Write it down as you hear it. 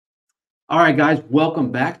All right, guys, welcome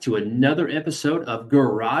back to another episode of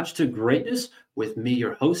Garage to Greatness with me,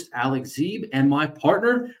 your host, Alex Zeeb, and my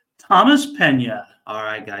partner, Thomas Pena. All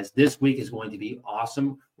right, guys, this week is going to be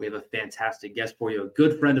awesome. We have a fantastic guest for you, a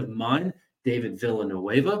good friend of mine, David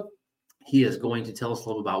Villanueva. He is going to tell us a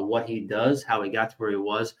little about what he does, how he got to where he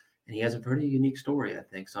was, and he has a pretty unique story, I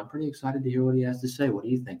think. So I'm pretty excited to hear what he has to say. What do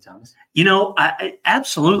you think, Thomas? You know,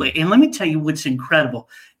 absolutely. And let me tell you what's incredible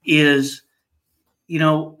is,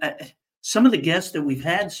 some of the guests that we've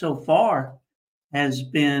had so far has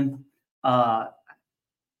been a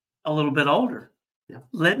little bit older. Yeah.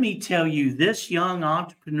 Let me tell you, this young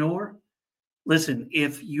entrepreneur, listen,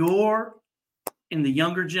 if you're in the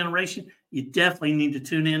younger generation, you definitely need to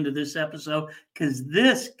tune into this episode because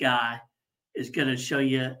this guy is going to show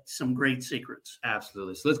you some great secrets.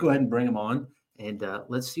 Absolutely. So let's go ahead and bring him on and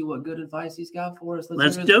let's see what good advice he's got for us.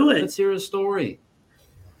 Let's do it. Let's hear his story.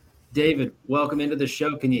 David, welcome into the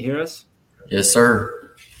show. Can you hear us? Yes,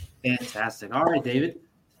 sir. Fantastic. All right, David.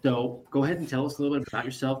 So go ahead and tell us a little bit about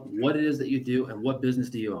yourself, what it is that you do, and what business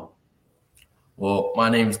do you own? Well, my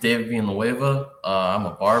name is David Villanueva. I'm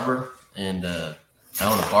a barber, and I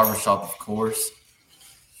own a barbershop, of course.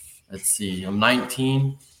 Let's see. I'm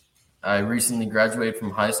 19. I recently graduated from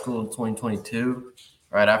high school in 2022.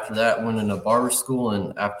 Right after that, went into barber school,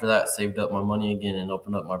 and after that, saved up my money again and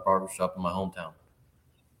opened up my barbershop in my hometown.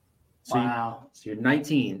 So wow. You're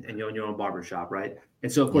 19 and you own your own barbershop, right?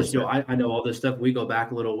 And so, of course, Yes, I know all this stuff. We go back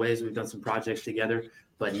a little ways. We've done some projects together.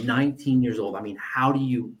 But 19 years old, I mean, how do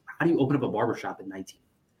you open up a barbershop at 19?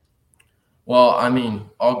 Well, I mean,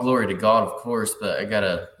 all glory to God, of course, but I got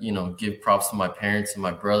to, give props to my parents and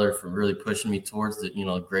my brother for really pushing me towards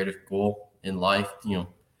the, greatest goal in life,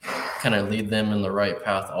 kind of lead them in the right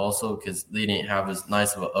path also because they didn't have as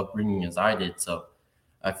nice of an upbringing as I did. So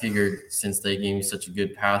I figured since they gave me such a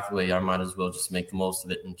good pathway, I might as well just make the most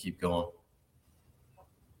of it and keep going.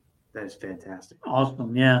 That is fantastic.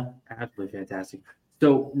 Awesome. Yeah. Absolutely fantastic.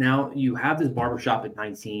 So now you have this barbershop at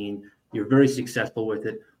 19. You're very successful with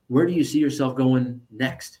it. Where do you see yourself going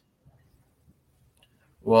next?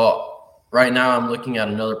 Well, right now I'm looking at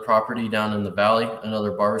another property down in the valley,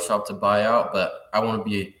 another barbershop to buy out, but I want to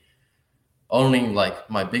be owning, like,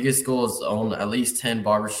 my biggest goal is to own at least 10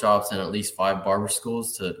 barbershops and at least 5 barber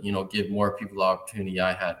schools to, give more people the opportunity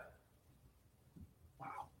I had. Wow.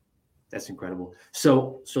 That's incredible.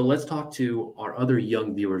 So let's talk to our other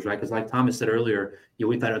young viewers, right? Because like Thomas said earlier,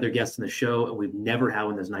 we've had other guests on the show and we've never had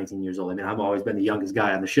one that's 19 years old. I mean, I've always been the youngest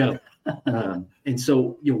guy on the show. And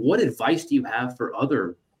so, what advice do you have for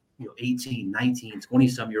other, 18, 19,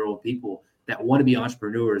 20-some-year-old people that want to be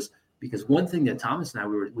entrepreneurs? Because one thing that Thomas and I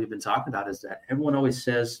we've been talking about is that everyone always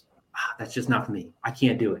says, that's just not for me. I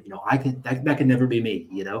can't do it. That can never be me,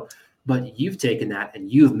 but you've taken that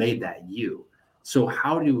and you've made that you. So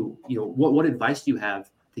how do what advice do you have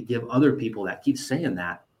to give other people that keep saying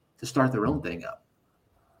that to start their own thing up?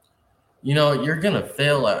 You're going to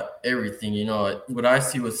fail at everything. What I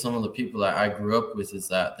see with some of the people that I grew up with is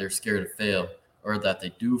that they're scared to fail or that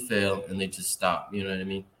they do fail and they just stop. You know what I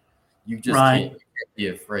mean? You just can't be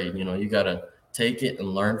afraid. You got to take it and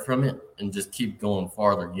learn from it and just keep going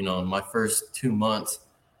farther. In my first 2 months,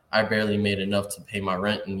 I barely made enough to pay my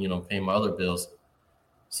rent and, pay my other bills.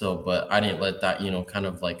 So, but I didn't let that,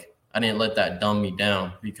 I didn't let that dumb me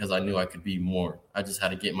down because I knew I could be more. I just had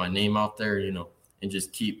to get my name out there, and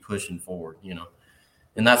just keep pushing forward,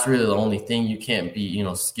 And that's really the only thing. You can't be,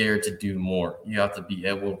 scared to do more. You have to be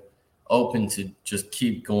open to just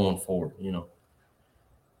keep going forward,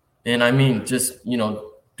 And I mean, just,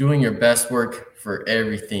 doing your best work for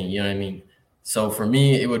everything, you know what I mean? So for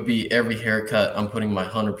me, it would be every haircut, I'm putting my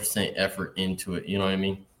 100% effort into it, you know what I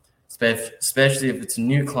mean? Especially if it's a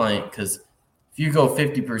new client, because if you go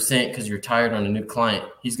 50% because you're tired on a new client,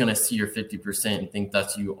 he's going to see your 50% and think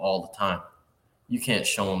that's you all the time. You can't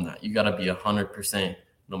show him that. You got to be 100%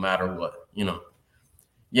 no matter what,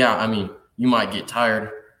 Yeah, I mean, you might get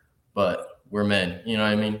tired, but we're men, you know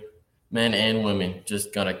what I mean? Men and women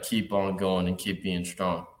just got to keep on going and keep being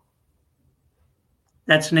strong.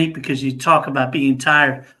 That's neat because you talk about being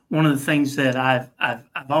tired. One of the things that I've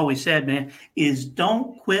always said, man, is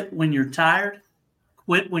don't quit when you're tired.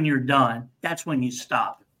 Quit when you're done. That's when you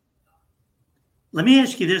stop. Let me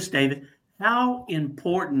ask you this, David. How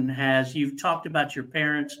important you've talked about your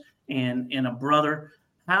parents and a brother,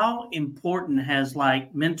 how important has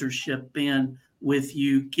mentorship been with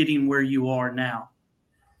you getting where you are now?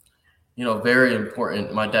 Very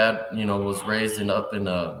important. My dad, was raised up in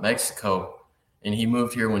Mexico, and he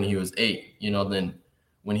moved here when he was 8. Then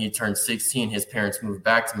when he turned 16, his parents moved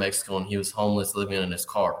back to Mexico, and he was homeless living in his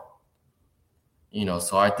car.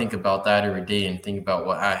 So I think about that every day and think about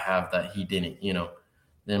what I have that he didn't.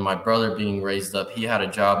 Then my brother being raised up, he had a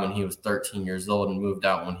job when he was 13 years old and moved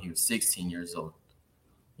out when he was 16 years old.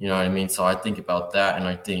 You know what I mean? So I think about that, and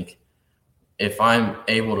I think if I'm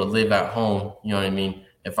able to live at home, you know what I mean?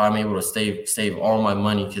 If I'm able to save all my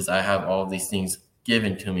money because I have all these things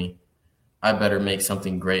given to me, I better make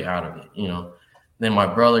something great out of it. Then my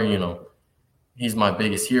brother, he's my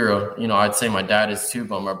biggest hero. I'd say my dad is too,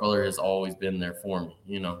 but my brother has always been there for me.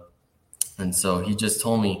 And so he just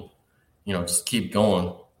told me, just keep going.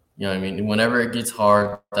 You know what I mean? Whenever it gets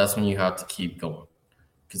hard, that's when you have to keep going,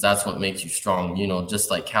 because that's what makes you strong,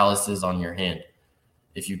 just like calluses on your hand.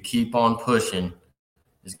 If you keep on pushing,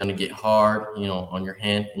 it's going to get hard, on your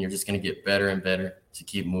hand, and you're just going to get better and better to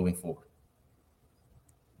keep moving forward.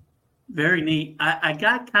 Very neat. I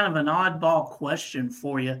got kind of an oddball question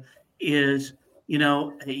for you is,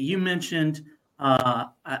 you mentioned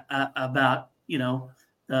about,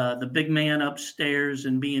 the big man upstairs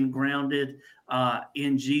and being grounded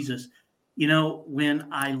in Jesus. When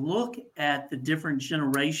I look at the different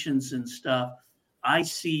generations and stuff, I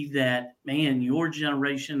see that, man, your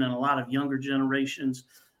generation and a lot of younger generations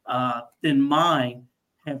than mine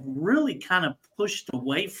have really kind of pushed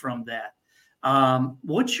away from that.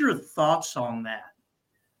 What's your thoughts on that?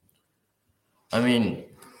 I mean,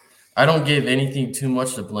 I don't give anything too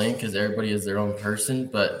much to blame because everybody is their own person,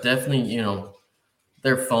 but definitely,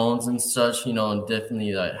 their phones and such, and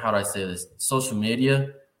definitely, like, how do I say this? Social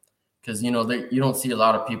media, because, you don't see a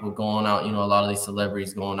lot of people going out, a lot of these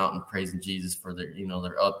celebrities going out and praising Jesus for their,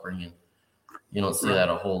 their upbringing. You don't see that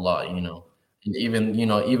a whole lot, And even,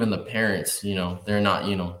 even the parents, they're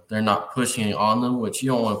not pushing on them, which you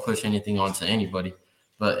don't want to push anything onto anybody.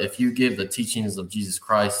 But if you give the teachings of Jesus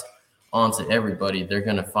Christ onto everybody, they're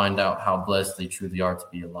going to find out how blessed they truly are to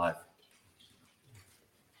be alive.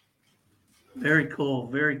 Very cool.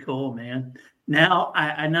 Very cool, man. Now,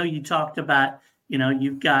 I know you talked about,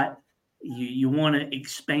 you've got, you want to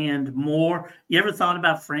expand more. You ever thought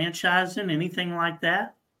about franchising, anything like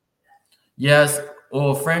that? Yes.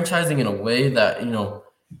 Well, franchising in a way that,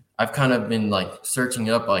 I've kind of been like searching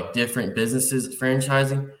up like different businesses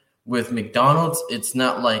franchising. With McDonald's, it's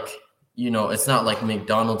not like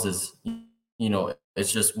McDonald's is,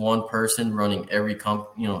 it's just one person running every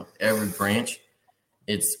every branch.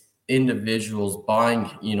 It's individuals buying,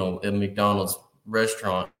 a McDonald's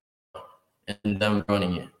restaurant and them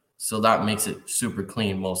running it. So that makes it super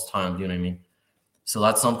clean most times, you know what I mean? So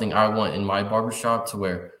that's something I want in my barbershop, to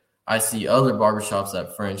where I see other barbershops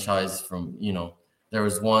that franchise from, there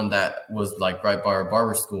was one that was like right by our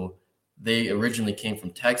barber school. They originally came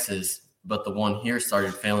from Texas, but the one here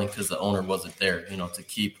started failing because the owner wasn't there, to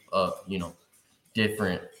keep up,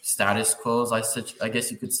 different status quos, I guess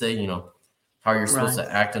you could say, how you're supposed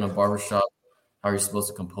to act in a barbershop, how you're supposed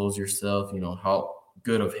to compose yourself, how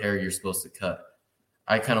good of hair you're supposed to cut.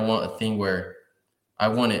 I kind of want a thing where I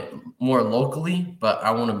want it more locally, but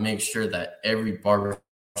I want to make sure that every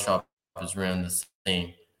barbershop is ran the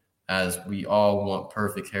same, as we all want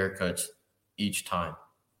perfect haircuts each time.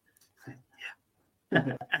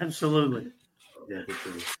 Absolutely.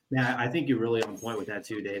 Yeah, I think you're really on point with that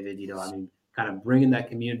too, David. Kind of bringing that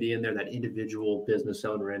community in there, that individual business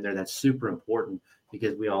owner in there, that's super important,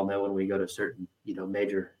 because we all know when we go to certain,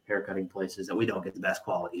 major haircutting places that we don't get the best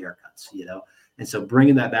quality haircuts, And so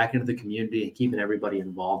bringing that back into the community and keeping everybody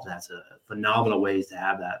involved, that's a phenomenal ways to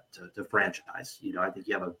have that to franchise. I think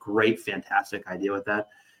you have a great, fantastic idea with that.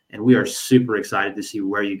 And we are super excited to see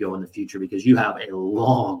where you go in the future, because you have a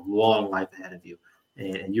long, long life ahead of you.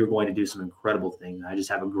 And you're going to do some incredible things. I just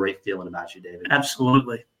have a great feeling about you, David.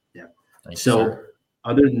 Absolutely. Yeah. Thanks, so sir.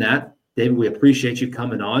 Other than that, David, we appreciate you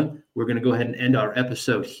coming on. We're going to go ahead and end our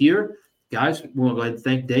episode here. Guys, we're going to go ahead and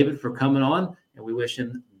thank David for coming on, and we wish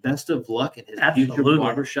him best of luck in his future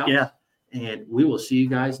barbershop. Yeah. And we will see you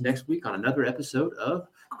guys next week on another episode of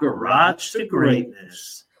Garage to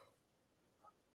Greatness.